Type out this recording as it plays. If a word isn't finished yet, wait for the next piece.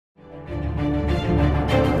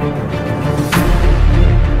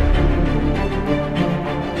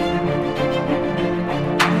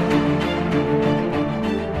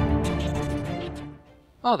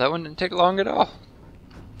Oh, that one didn't take long at all.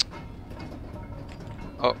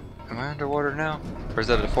 Oh, am I underwater now? Or is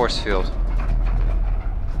that a force field?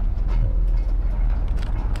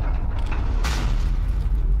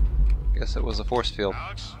 Guess it was a force field.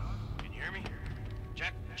 Alex, can you hear me?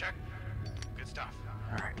 Check, check. Good stuff.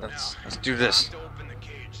 Alright, let's do this. To open the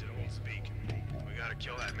cage that holds the beacon. We gotta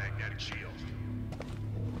kill that magnetic shield.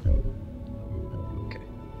 Okay.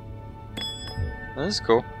 That is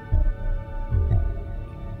cool.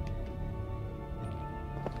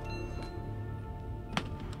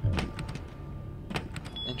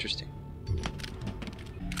 Interesting.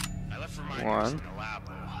 I left reminders One. in the lab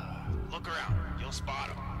though. Look around, you'll spot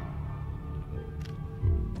them.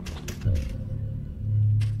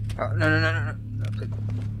 Oh, no.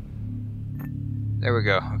 There we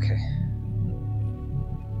go, okay.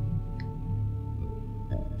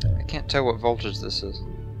 I can't tell what voltage this is.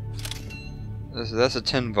 That's a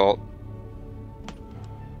 10 volt.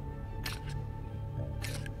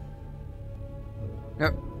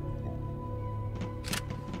 Nope.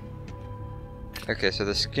 Okay, so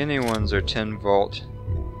the skinny ones are 10 volt.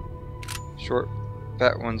 Short,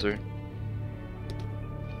 fat ones are...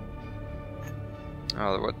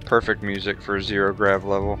 Oh, what perfect music for a 0 grav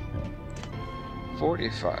level.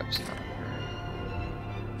 45's not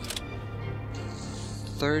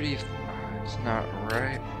right. 35's not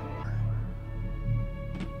right.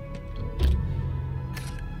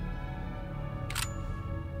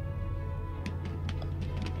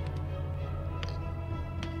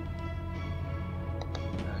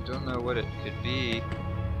 I don't know what it could be.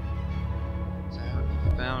 I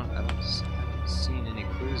haven't seen any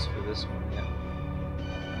clues for this one yet.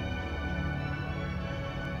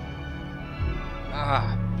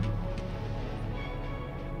 Ah.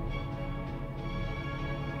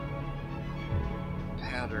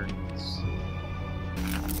 Patterns.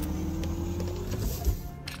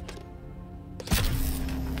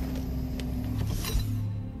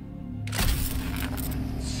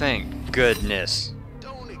 Thank goodness.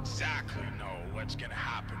 Don't exactly know what's gonna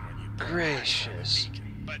happen when you Gracious.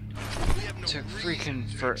 beacon, but we have no Took reason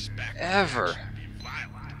freaking to expect forever. the action to be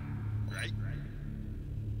violent, right?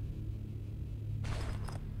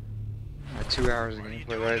 2 hours of What are you gameplay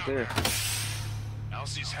doing right down there.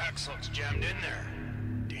 Elsie's hex looks jammed in there.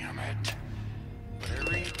 Damn it.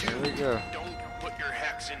 Whatever you do, There we go. don't put your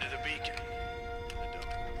hex into the beacon.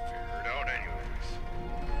 Figure it out anyways.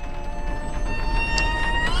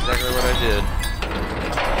 Exactly what I did.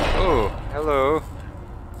 Oh, hello.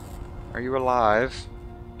 Are you alive?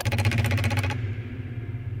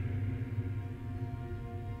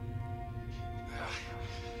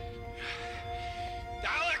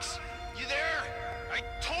 Alex, you there? I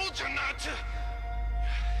told you not to.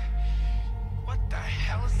 What the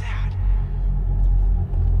hell is that?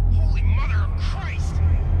 Holy Mother of Christ!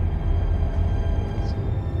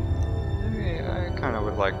 I kind of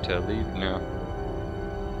would like to leave now.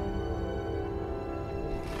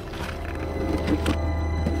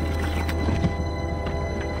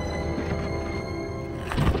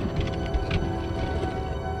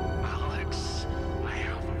 Alex, I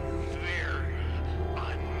have a very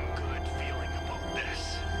ungood feeling about this.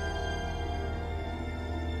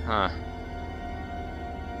 Huh.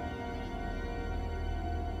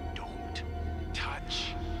 Don't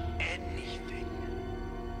touch anything.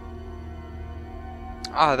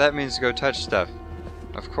 Ah, that means go touch stuff.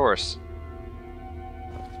 Of course.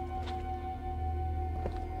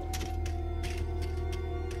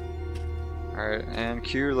 Alright, and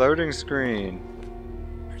cue loading screen.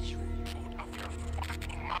 Are you out of your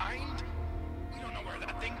fucking mind? We don't know where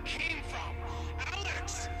that thing came from.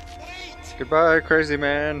 Alex, wait! Goodbye, crazy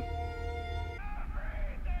man.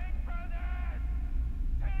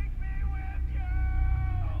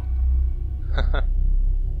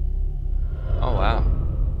 Oh wow.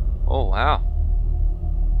 Oh wow.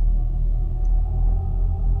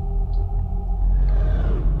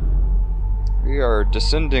 We are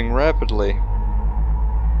descending rapidly.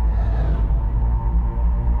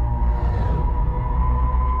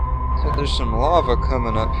 So there's some lava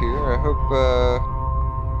coming up here. I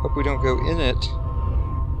hope we don't go in it.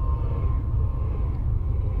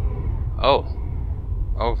 Oh.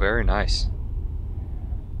 Oh, very nice.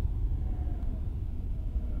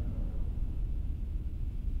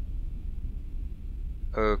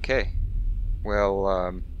 Okay.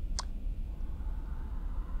 Well,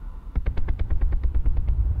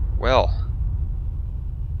 well.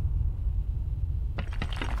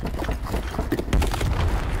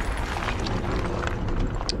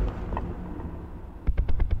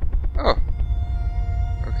 Oh.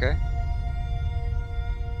 Okay.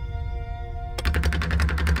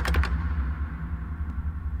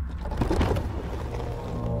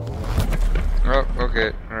 Oh,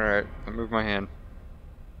 okay. Alright. I moved my hand.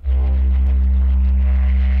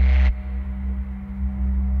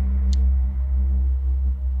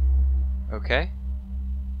 Okay.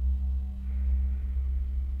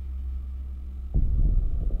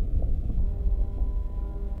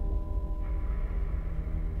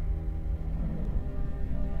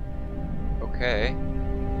 Okay.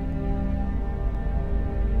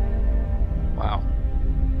 Wow.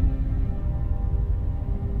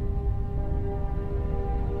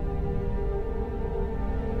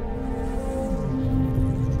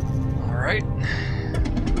 Alright.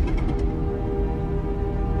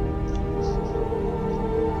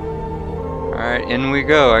 Alright, in we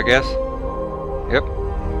go, I guess. Yep.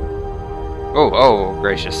 Oh,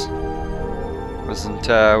 gracious.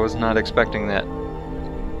 Was not expecting that.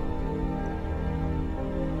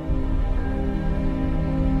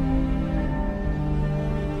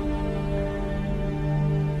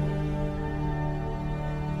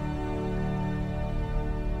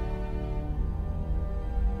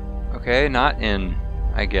 Okay, not in,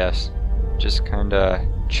 I guess. Just kinda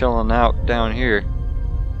chilling out down here.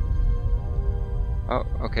 Oh,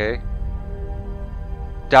 okay.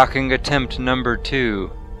 Docking attempt number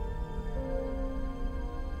 2.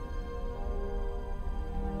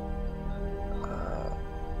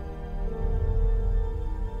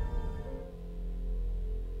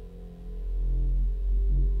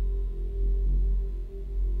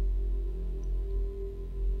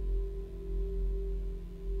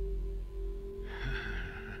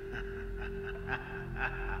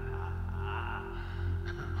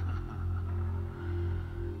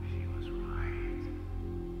 She was right.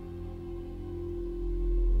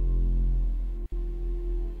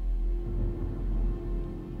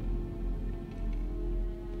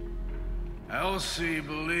 Elsie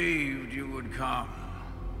believed you would come.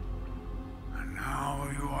 And now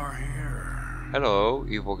you are here. Hello,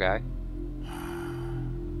 evil guy.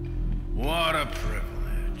 What a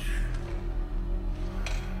privilege.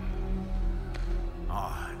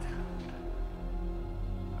 Odd.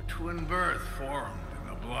 A twin birth formed in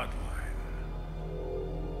the bloodline.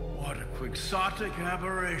 What a quixotic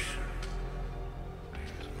aberration.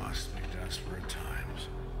 These must be desperate times.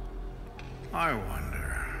 I wonder.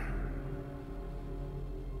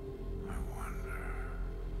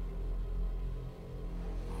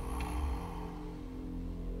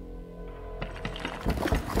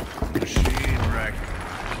 Machine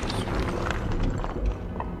recognizes you.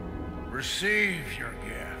 Receive your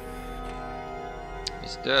gift.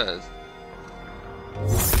 This does.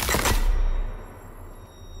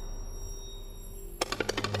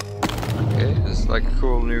 Okay, this is like a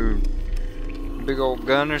cool new big old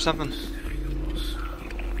gun or something.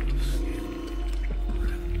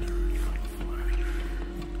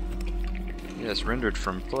 Yes, rendered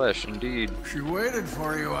from flesh, indeed. She waited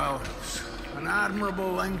for you, Alex. An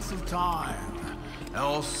admirable length of time.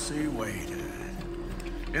 Elsie waited.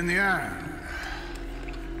 In the end,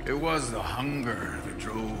 it was the hunger that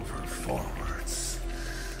drove her forwards.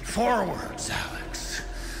 Forwards, Alex.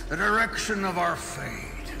 The direction of our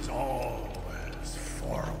fate is always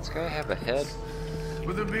forward. Does this guy have a head?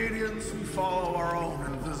 With obedience, we follow our own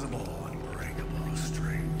invisible, unbreakable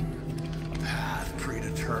string. A path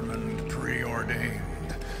predetermined, preordained.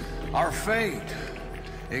 Our fate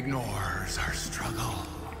ignores our struggle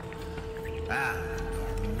and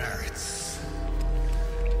our merits.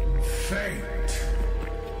 Fate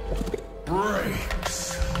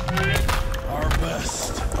breaks our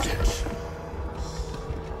best intentions.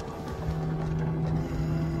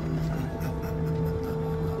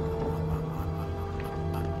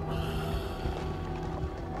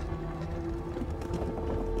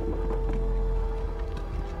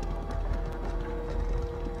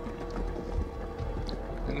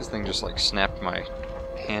 This thing just like snapped my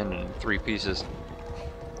hand in 3 pieces.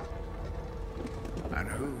 And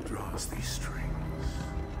who draws these strings?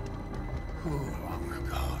 Who long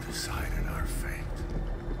ago decided our fate?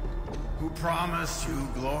 Who promised you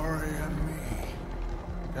glory and me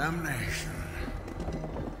damnation?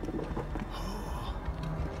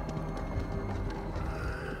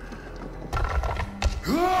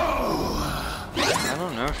 I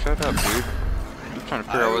don't know, shut up, dude. I'm trying to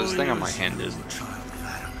figure out what this thing on my hand is.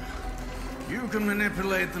 You can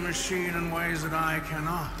manipulate the machine in ways that I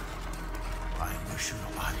cannot. I wish an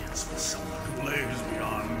audience with someone who lives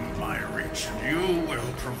beyond my reach, and you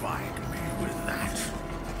will provide me with that.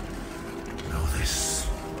 Know this.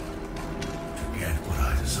 To get what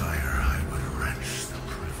I desire, I would wrench the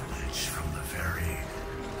privilege from the very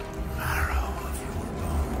marrow of your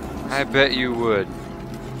bones. I bet you would.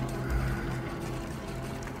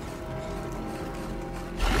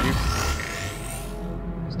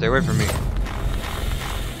 Stay away from me.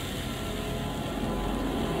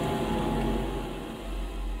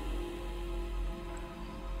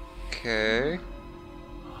 Okay.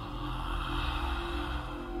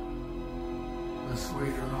 The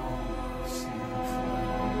sweeter all see the flame.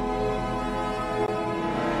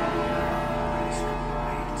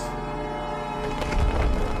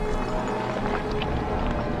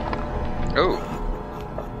 Oh.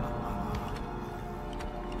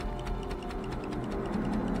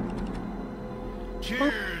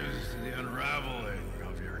 Cheers to the unraveling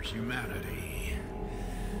of your humanity.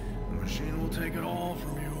 The machine will take it all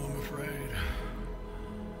from you, I'm afraid.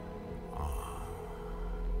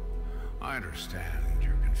 I understand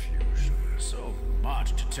your confusion. So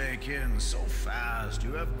much to take in so fast.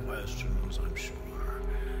 You have questions, I'm sure.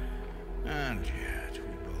 And yet,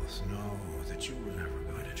 we both know that you were never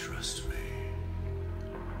going to trust me.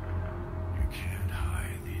 You can't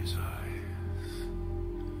hide these eyes.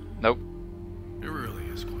 Nope. It really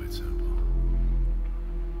is quite simple.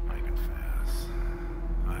 I confess,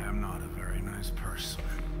 I am not a very nice person.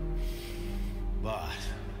 But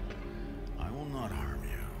I will not harm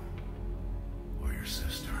you or your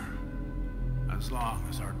sister, as long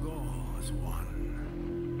as our goal is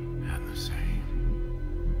one and the same.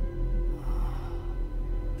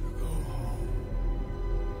 To go home.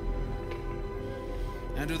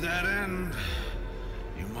 And to that end,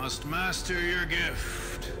 you must master your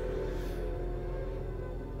gift.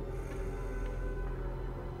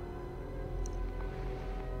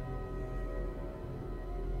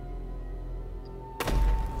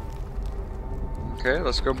 Okay,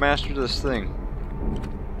 let's go master this thing.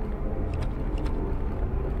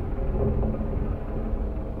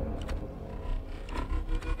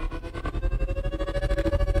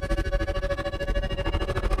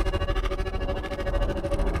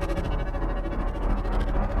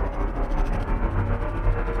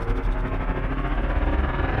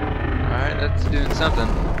 Alright, that's doing something.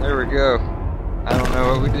 There we go. I don't know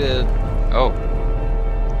what we did. Oh.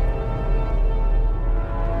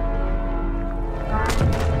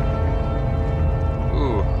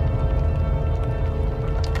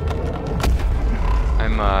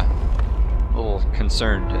 I'm a little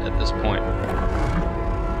concerned at this point.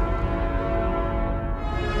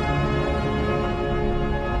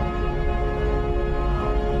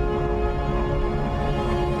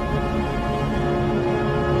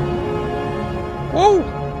 Whoa!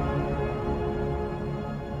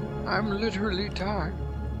 I'm literally tired.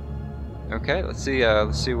 Okay, let's see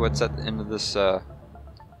what's at the end of this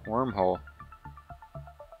wormhole.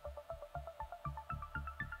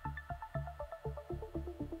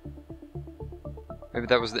 Maybe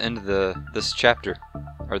that was the end of this chapter,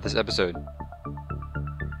 or this episode.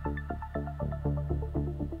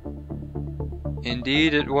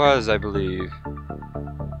 Indeed it was, I believe.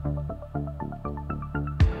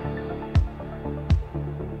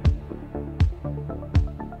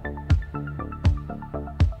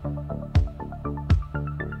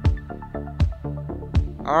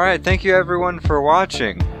 Alright, thank you everyone for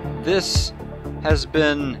watching. This has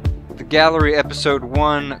been the Gallery Episode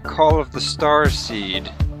 1, Call of the Starseed.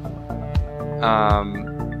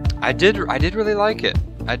 I did really like it.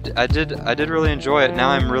 I did really enjoy it. Now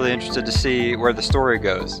I'm really interested to see where the story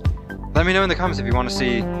goes. Let me know in the comments if you want to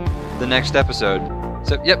see the next episode.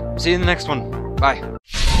 So, yep, see you in the next one. Bye.